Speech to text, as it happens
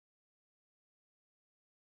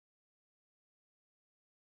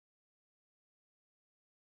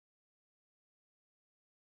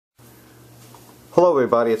Hello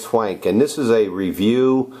everybody, it's Swank, and this is a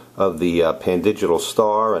review of the Pandigital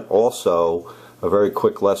Star and also a very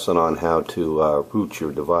quick lesson on how to root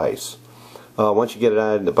your device. Once you get it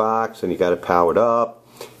out of the box and you got it powered up,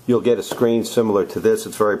 you'll get a screen similar to this.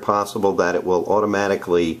 It's very possible that it will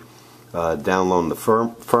automatically download the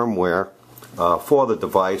firmware for the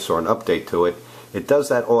device or an update to it. It does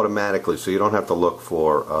that automatically, so you don't have to look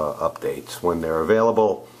for updates. When they're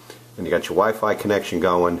available and you got your Wi-Fi connection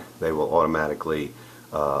going, they will automatically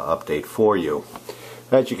update for you.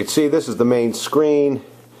 As you can see, this is the main screen.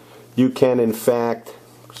 You can in fact,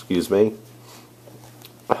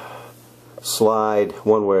 slide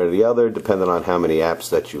one way or the other depending on how many apps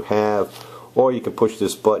that you have, or you can push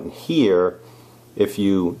this button here. If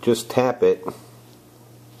you just tap it,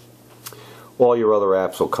 all your other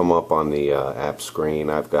apps will come up on the app screen.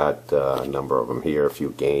 I've got a number of them here, a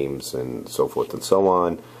few games and so forth and so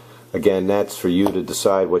on. Again, that's for you to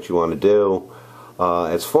decide what you want to do.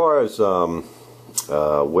 As far as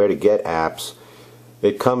where to get apps,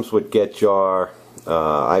 it comes with GetJar.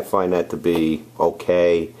 I find that to be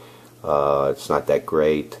okay. It's not that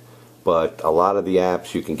great, but a lot of the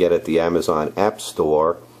apps you can get at the Amazon App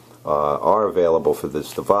Store are available for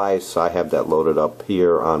this device. I have that loaded up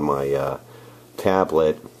here on my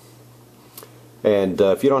tablet. And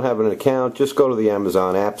if you don't have an account, just go to the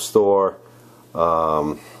Amazon App Store.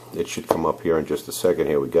 It should come up here in just a second.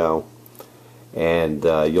 Here we go. And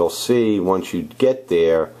you'll see once you get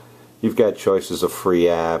there, you've got choices of free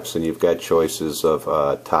apps and you've got choices of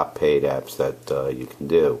top paid apps that you can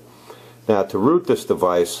do. Now, to root this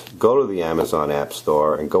device, go to the Amazon App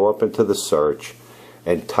Store and go up into the search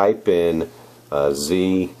and type in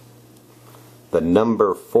Z, the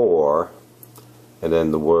number 4, and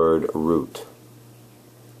then the word root.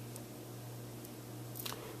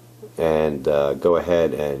 And go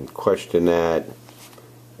ahead and question that.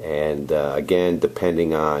 And again,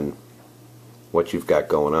 depending on what you've got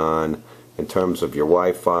going on in terms of your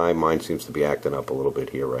Wi-Fi, mine seems to be acting up a little bit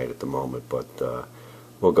here right at the moment, but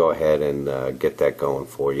we'll go ahead and get that going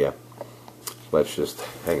for you. Let's just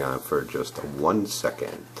hang on for just 1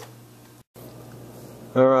 second.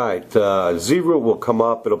 Alright, Z-Root will come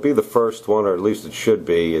up. It'll be the first one, or at least it should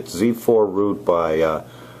be. It's Z4 Root by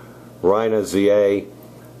Rina ZA.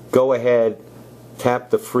 Go ahead, tap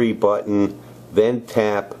the free button, then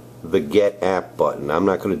tap the Get App button. I'm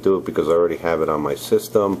not going to do it because I already have it on my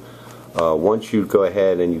system. Once you go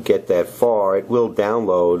ahead and you get that far, it will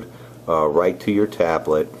download right to your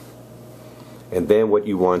tablet. And then what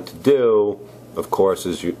you want to do, of course,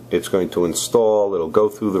 is it's going to install. It'll go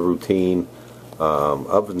through the routine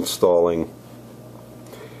of installing.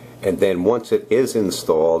 And then once it is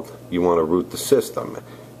installed, you want to root the system.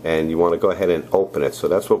 And you want to go ahead and open it. So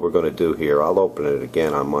that's what we're going to do here. I'll open it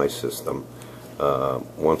again on my system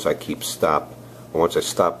once I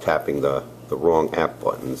stop tapping the wrong app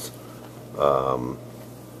buttons.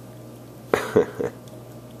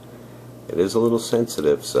 It is a little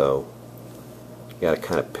sensitive, so you got to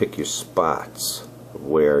kind of pick your spots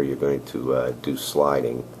where you're going to do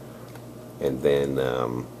sliding. And then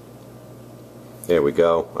there we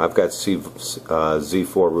go. I've got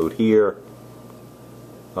Z4 root here.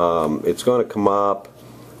 It's going to come up.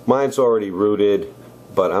 Mine's already rooted,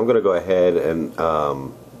 but I'm going to go ahead and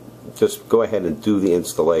just go ahead and do the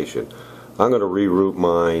installation. I'm going to reroute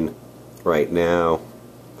mine right now,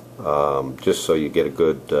 just so you get a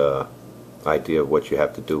good idea of what you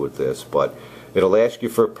have to do with this. But it'll ask you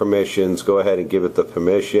for permissions. Go ahead and give it the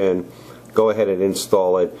permission. Go ahead and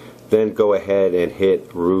install it. Then go ahead and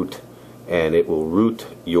hit root, and it will root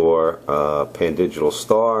your Pandigital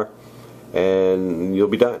Star, and you'll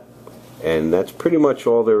be done. And that's pretty much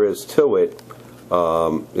all there is to it.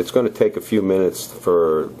 It's going to take a few minutes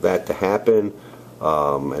for that to happen,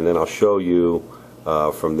 and then I'll show you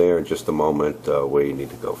from there in just a moment where you need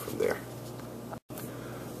to go from there.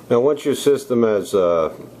 Now, once your system has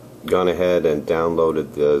gone ahead and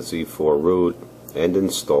downloaded the Z4 root and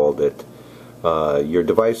installed it, your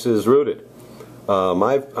device is rooted.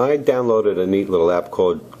 I downloaded a neat little app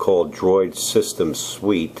called Droid System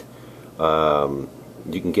Suite.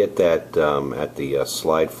 You can get that at the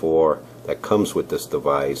slide 4 that comes with this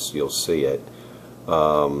device. You'll see it.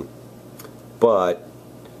 But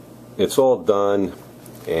it's all done,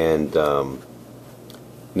 and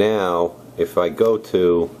now if I go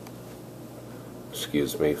to,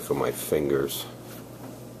 excuse me for my fingers,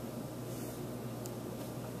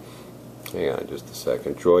 hang on just a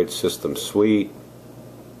second, Droid System Suite.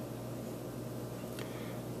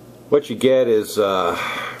 What you get is,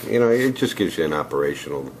 it just gives you an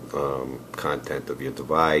operational content of your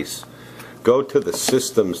device. Go to the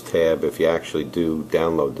Systems tab if you actually do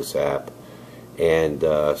download this app, and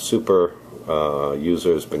super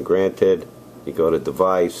user has been granted. You go to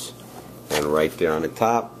device, and right there on the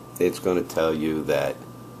top it's going to tell you that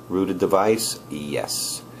rooted device,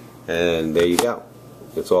 yes, and there you go,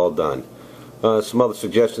 it's all done. Some other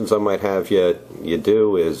suggestions I might have you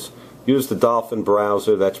do is use the Dolphin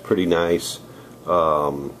browser. That's pretty nice.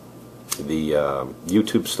 The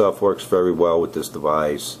YouTube stuff works very well with this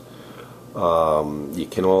device. You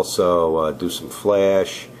can also do some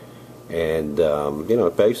Flash, and you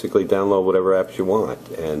know, basically download whatever apps you want.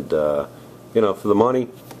 And you know, for the money,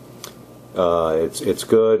 it's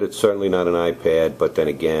good. It's certainly not an iPad, but then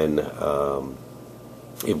again,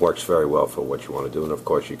 it works very well for what you want to do. And of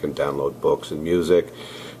course, you can download books and music.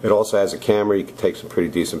 It also has a camera. You can take some pretty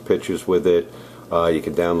decent pictures with it. You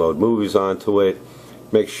can download movies onto it.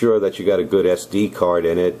 Make sure that you got a good SD card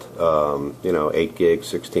in it. You know, 8 gig,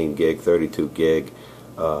 16 gig, 32 gig,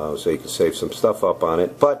 so you can save some stuff up on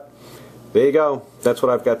it. But there you go. That's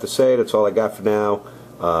what I've got to say. That's all I got for now.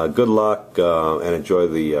 Good luck and enjoy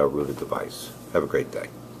the rooted device. Have a great day.